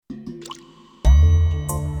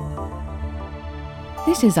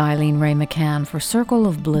This is Eileen Ray McCann for Circle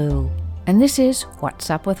of Blue, and this is What's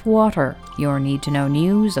Up with Water, your need-to-know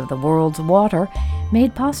news of the world's water,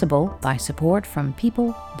 made possible by support from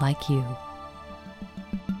people like you.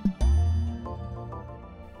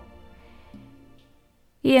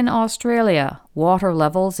 In Australia, water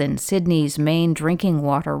levels in Sydney's main drinking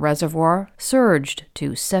water reservoir surged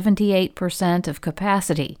to 78% of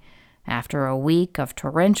capacity after a week of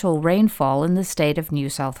torrential rainfall in the state of New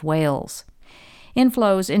South Wales.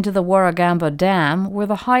 Inflows into the Warragamba Dam were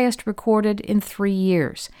the highest recorded in 3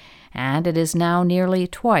 years, and it is now nearly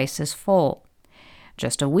twice as full.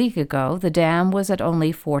 Just a week ago, the dam was at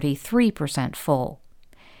only 43% full.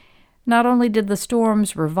 Not only did the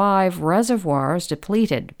storms revive reservoirs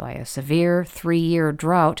depleted by a severe 3-year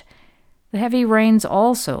drought, the heavy rains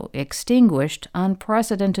also extinguished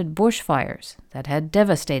unprecedented bushfires that had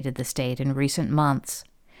devastated the state in recent months.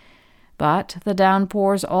 But the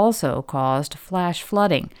downpours also caused flash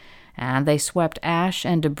flooding, and they swept ash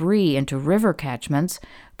and debris into river catchments,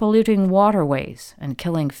 polluting waterways and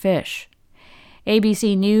killing fish.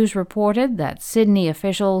 ABC News reported that Sydney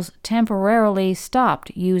officials temporarily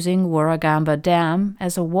stopped using Warragamba Dam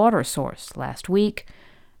as a water source last week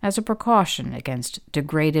as a precaution against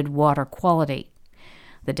degraded water quality.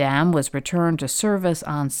 The dam was returned to service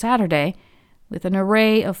on Saturday with an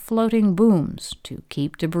array of floating booms to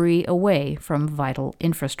keep debris away from vital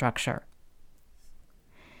infrastructure.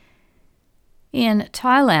 In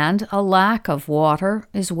Thailand, a lack of water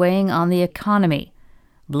is weighing on the economy.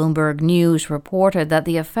 Bloomberg News reported that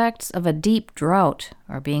the effects of a deep drought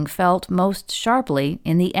are being felt most sharply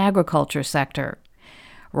in the agriculture sector.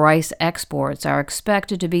 Rice exports are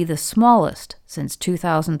expected to be the smallest since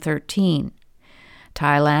 2013.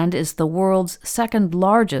 Thailand is the world's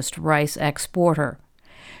second-largest rice exporter.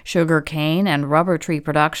 Sugarcane and rubber tree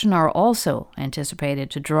production are also anticipated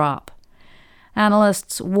to drop.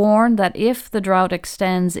 Analysts warn that if the drought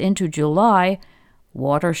extends into July,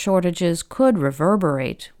 water shortages could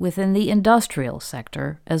reverberate within the industrial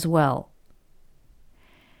sector as well.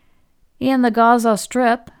 In the Gaza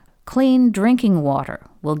Strip, clean drinking water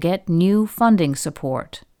will get new funding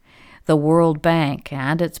support. The World Bank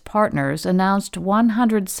and its partners announced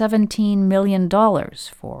 $117 million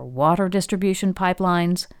for water distribution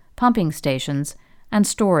pipelines, pumping stations, and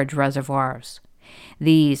storage reservoirs.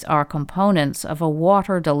 These are components of a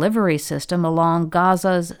water delivery system along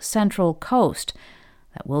Gaza's central coast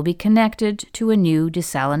that will be connected to a new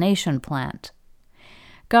desalination plant.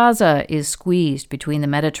 Gaza is squeezed between the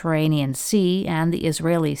Mediterranean Sea and the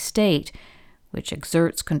Israeli state, which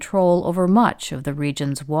exerts control over much of the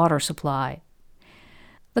region's water supply.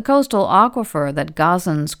 The coastal aquifer that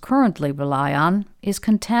Gazans currently rely on is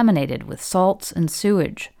contaminated with salts and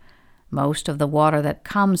sewage. Most of the water that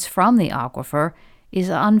comes from the aquifer is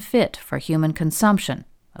unfit for human consumption,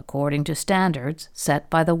 according to standards set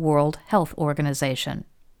by the World Health Organization.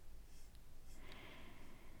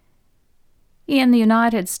 In the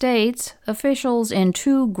United States, officials in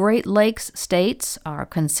 2 Great Lakes states are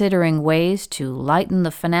considering ways to lighten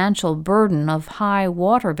the financial burden of high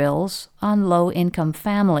water bills on low-income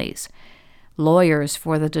families. Lawyers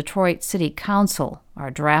for the Detroit City Council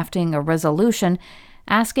are drafting a resolution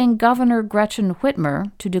asking Governor Gretchen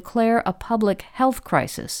Whitmer to declare a public health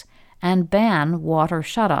crisis and ban water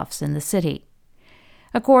shutoffs in the city.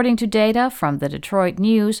 According to data from the Detroit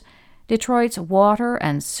News, Detroit's Water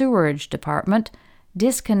and Sewerage Department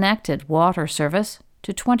disconnected water service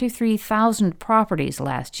to 23,000 properties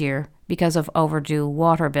last year because of overdue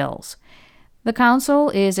water bills. The council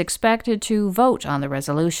is expected to vote on the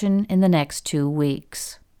resolution in the next 2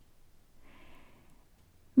 weeks.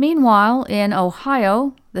 Meanwhile, in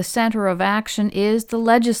Ohio, the center of action is the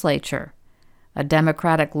legislature. A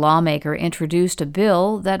Democratic lawmaker introduced a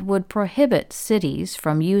bill that would prohibit cities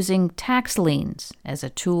from using tax liens as a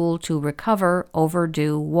tool to recover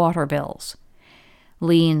overdue water bills.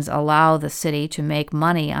 Liens allow the city to make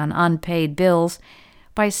money on unpaid bills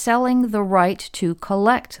by selling the right to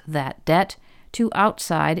collect that debt to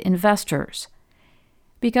outside investors.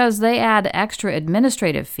 Because they add extra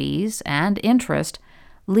administrative fees and interest,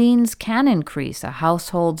 liens can increase a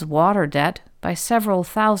household's water debt by several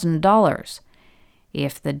 $1,000s.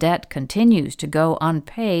 If the debt continues to go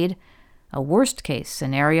unpaid, a worst-case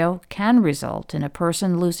scenario can result in a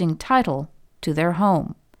person losing title to their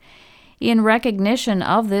home. In recognition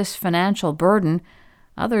of this financial burden,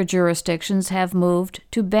 other jurisdictions have moved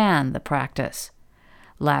to ban the practice.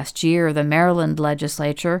 Last year, the Maryland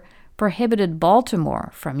legislature prohibited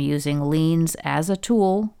Baltimore from using liens as a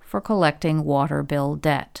tool for collecting water bill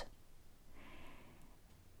debt.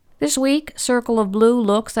 This week, Circle of Blue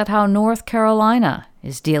looks at how North Carolina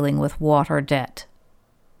is dealing with water debt.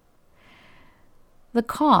 The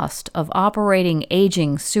cost of operating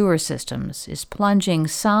aging sewer systems is plunging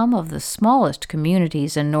some of the smallest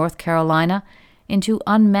communities in North Carolina into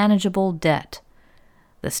unmanageable debt.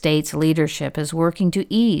 The state's leadership is working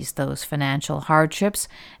to ease those financial hardships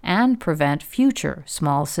and prevent future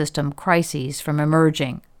small system crises from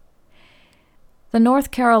emerging. The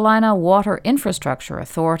North Carolina Water Infrastructure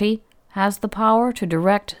Authority has the power to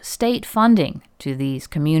direct state funding to these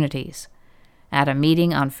communities. At a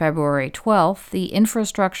meeting on February 12th, the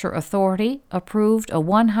Infrastructure Authority approved a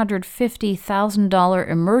 $150,000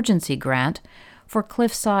 emergency grant for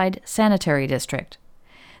Cliffside Sanitary District.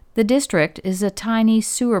 The district is a tiny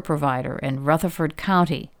sewer provider in Rutherford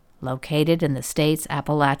County, located in the state's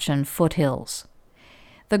Appalachian foothills.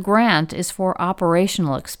 The grant is for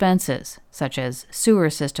operational expenses, such as sewer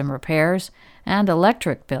system repairs and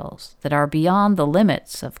electric bills that are beyond the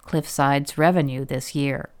limits of Cliffside's revenue this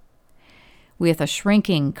year. With a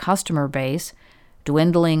shrinking customer base,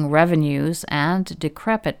 dwindling revenues, and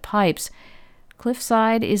decrepit pipes,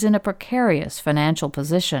 Cliffside is in a precarious financial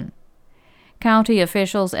position. County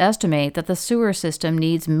officials estimate that the sewer system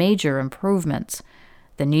needs major improvements.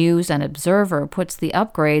 The News and Observer puts the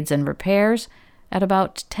upgrades and repairs at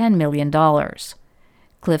about $10 million.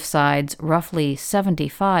 Cliffside's roughly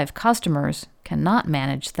 75 customers cannot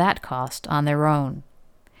manage that cost on their own.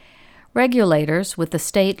 Regulators with the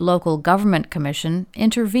State Local Government Commission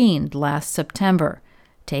intervened last September,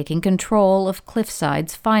 taking control of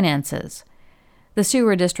Cliffside's finances. The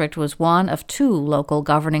sewer district was one of two local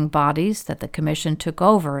governing bodies that the commission took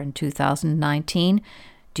over in 2019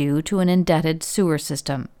 due to an indebted sewer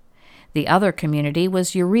system. The other community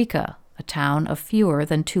was Eureka, a town of fewer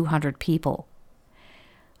than 200 people.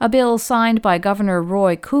 A bill signed by Governor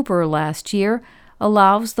Roy Cooper last year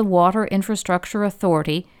allows the Water Infrastructure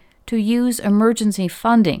Authority to use emergency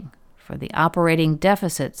funding for the operating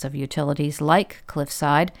deficits of utilities like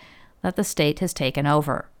Cliffside that the state has taken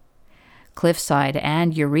over. Cliffside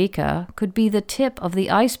and Eureka could be the tip of the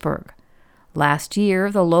iceberg. Last year,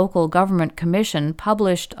 the Local Government Commission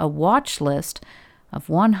published a watch list of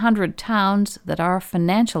 100 towns that are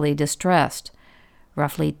financially distressed.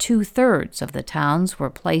 Roughly 2/3 of the towns were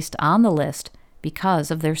placed on the list because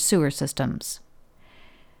of their sewer systems.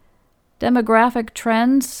 Demographic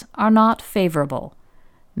trends are not favorable.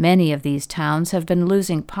 Many of these towns have been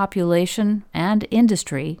losing population and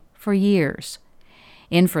industry for years.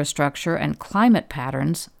 Infrastructure and climate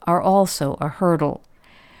patterns are also a hurdle.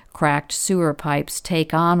 Cracked sewer pipes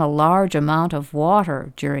take on a large amount of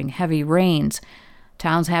water during heavy rains.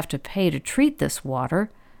 Towns have to pay to treat this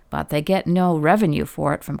water, but they get no revenue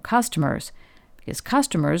for it from customers, because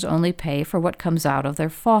customers only pay for what comes out of their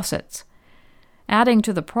faucets. Adding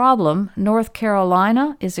to the problem, North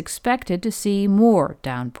Carolina is expected to see more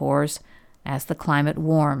downpours as the climate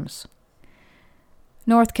warms.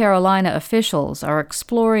 North Carolina officials are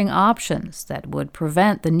exploring options that would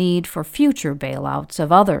prevent the need for future bailouts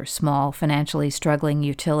of other small, financially struggling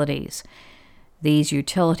utilities. These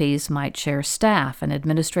utilities might share staff and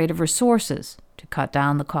administrative resources to cut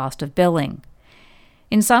down the cost of billing.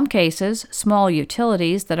 In some cases, small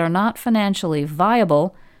utilities that are not financially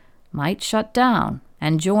viable might shut down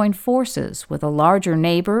and join forces with a larger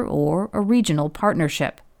neighbor or a regional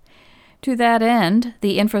partnership. To that end,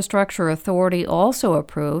 the Infrastructure Authority also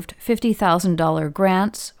approved $50,000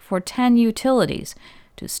 grants for 10 utilities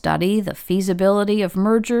to study the feasibility of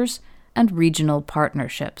mergers and regional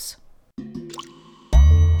partnerships.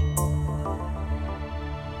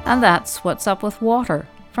 And that's What's Up with Water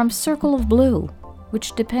from Circle of Blue,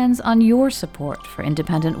 which depends on your support for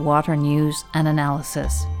independent water news and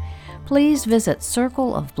analysis. Please visit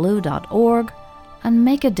circleofblue.org and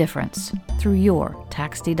make a difference through your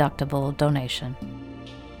tax-deductible donation.